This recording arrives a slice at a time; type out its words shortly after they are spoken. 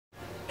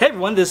Hey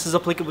everyone, this is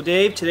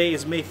Applicabledave. Today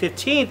is May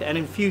 15th and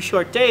in a few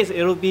short days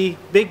it'll be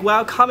Big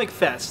Wow Comic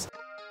Fest.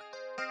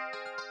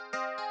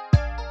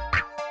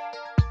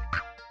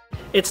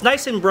 It's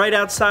nice and bright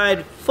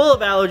outside, full of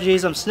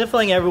allergies, I'm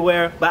sniffling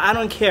everywhere, but I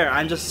don't care.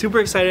 I'm just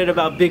super excited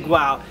about Big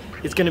Wow.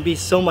 It's gonna be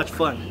so much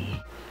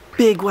fun.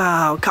 Big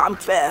Wow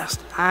Comic Fest,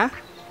 huh?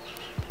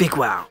 Big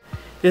Wow.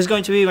 This is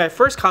going to be my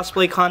first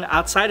cosplay con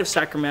outside of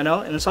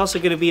Sacramento, and it's also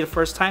going to be the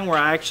first time where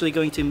I'm actually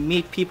going to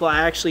meet people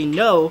I actually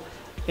know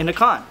in a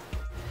con.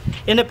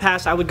 In the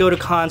past, I would go to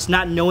cons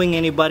not knowing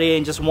anybody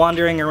and just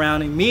wandering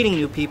around and meeting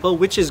new people,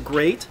 which is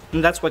great,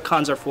 and that's what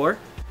cons are for.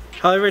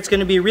 However, it's going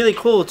to be really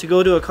cool to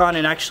go to a con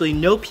and actually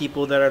know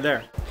people that are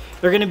there.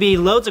 There are going to be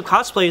loads of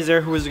cosplayers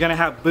there who are going to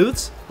have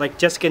booths, like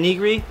Jessica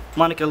Negri,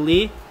 Monica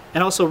Lee,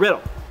 and also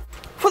Riddle.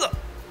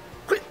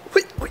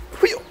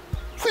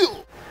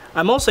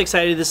 I'm also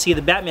excited to see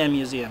the Batman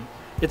Museum.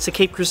 It's the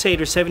Cape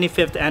Crusader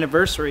 75th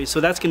anniversary, so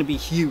that's going to be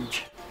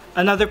huge.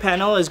 Another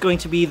panel is going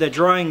to be the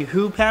Drawing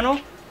Who panel,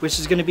 which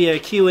is going to be a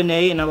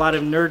Q&A and a lot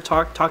of nerd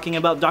talk talking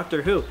about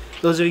Doctor Who.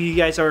 Those of you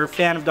guys who are a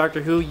fan of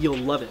Doctor Who, you'll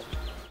love it.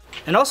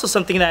 And also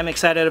something that I'm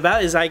excited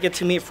about is I get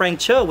to meet Frank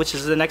Cho, which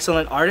is an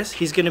excellent artist.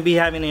 He's going to be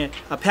having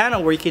a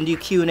panel where you can do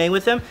Q&A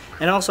with him,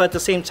 and also at the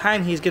same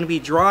time he's going to be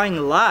drawing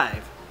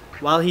live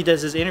while he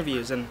does his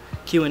interviews and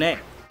Q&A.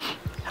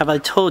 Have I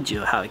told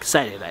you how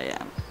excited I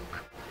am?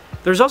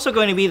 There's also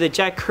going to be the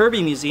Jack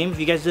Kirby Museum. If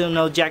you guys don't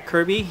know Jack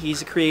Kirby, he's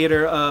the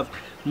creator of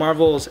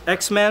Marvel's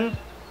X-Men,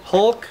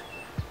 Hulk,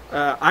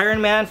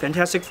 Iron Man,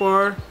 Fantastic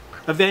Four,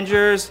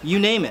 Avengers, you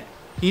name it.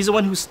 He's the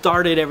one who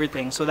started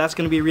everything, so that's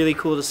going to be really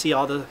cool to see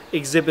all the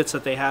exhibits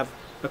that they have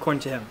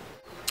according to him.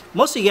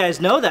 Most of you guys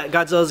know that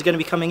Godzilla is going to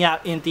be coming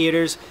out in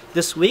theaters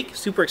this week.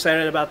 Super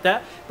excited about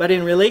that. But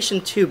in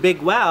relation to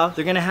Big Wow,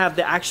 they're going to have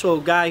the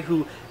actual guy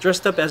who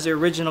dressed up as the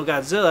original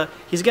Godzilla.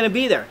 He's going to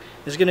be there.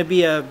 There's going to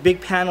be a big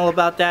panel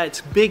about that.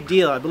 It's a big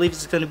deal. I believe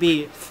it's going to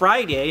be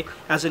Friday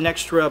as an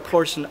extra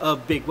portion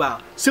of Big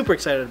Wow. Super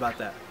excited about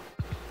that.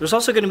 There's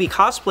also going to be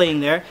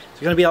cosplaying there.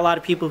 There's going to be a lot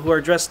of people who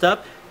are dressed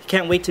up.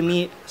 Can't wait to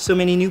meet so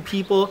many new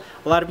people.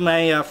 A lot of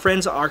my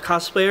friends are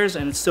cosplayers,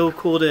 and it's so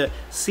cool to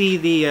see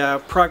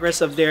the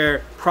progress of their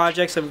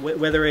projects,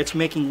 whether it's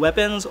making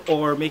weapons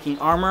or making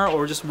armor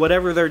or just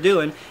whatever they're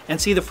doing, and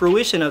see the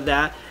fruition of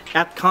that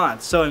at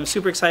cons. So I'm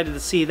super excited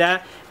to see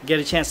that, get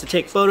a chance to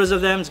take photos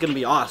of them. It's going to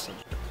be awesome.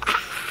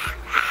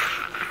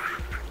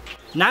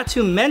 Not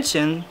to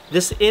mention,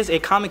 this is a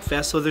comic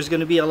fest, so there's going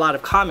to be a lot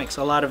of comics,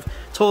 a lot of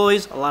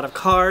toys, a lot of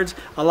cards,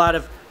 a lot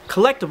of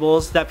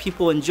collectibles that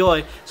people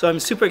enjoy. So I'm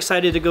super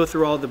excited to go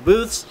through all the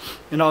booths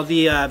and all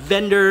the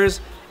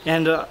vendors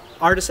and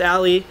Artist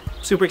Alley.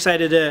 Super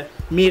excited to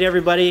meet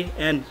everybody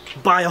and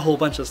buy a whole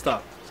bunch of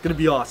stuff. It's gonna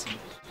be awesome.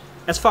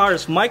 As far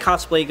as my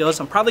cosplay goes,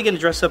 I'm probably gonna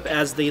dress up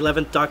as the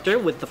 11th Doctor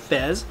with the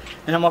fez,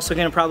 and I'm also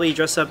gonna probably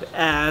dress up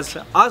as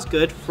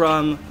Osgood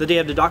from The Day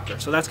of the Doctor.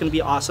 So that's gonna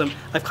be awesome.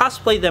 I've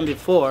cosplayed them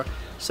before,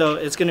 so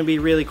it's going to be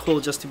really cool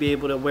just to be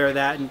able to wear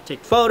that and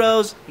take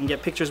photos and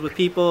get pictures with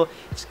people.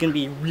 It's going to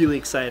be really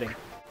exciting.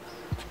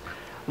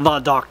 The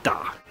Doctor.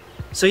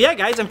 So yeah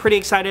guys, I'm pretty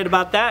excited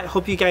about that.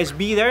 Hope you guys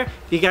be there.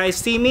 If you guys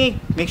see me,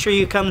 make sure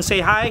you come and say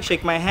hi,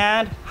 shake my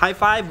hand, high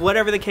five,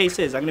 whatever the case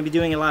is. I'm going to be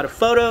doing a lot of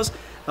photos,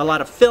 a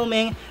lot of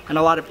filming, and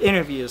a lot of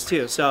interviews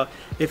too. So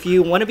if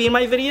you want to be in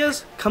my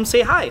videos, come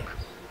say hi.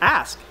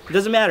 Ask. It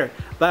doesn't matter.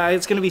 But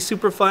it's going to be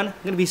super fun. I'm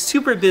going to be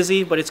super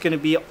busy, but it's going to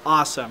be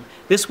awesome.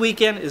 This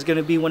weekend is going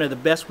to be one of the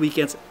best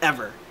weekends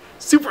ever.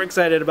 Super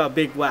excited about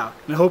Big Wow,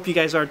 and I hope you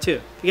guys are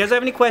too. If you guys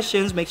have any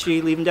questions, make sure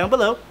you leave them down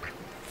below.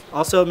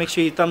 Also, make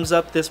sure you thumbs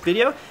up this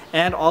video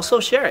and also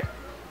share it.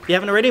 If you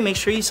haven't already, make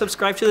sure you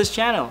subscribe to this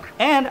channel,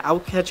 and I will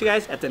catch you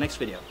guys at the next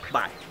video.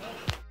 Bye.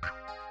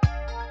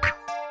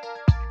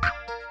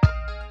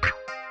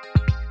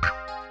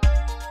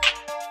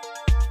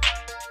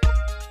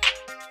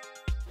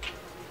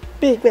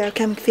 Big Wow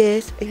Comic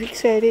Fest. Are you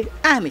excited?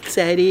 I'm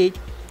excited.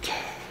 Yeah.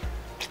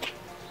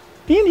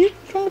 Andy,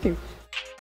 what's wrong with you?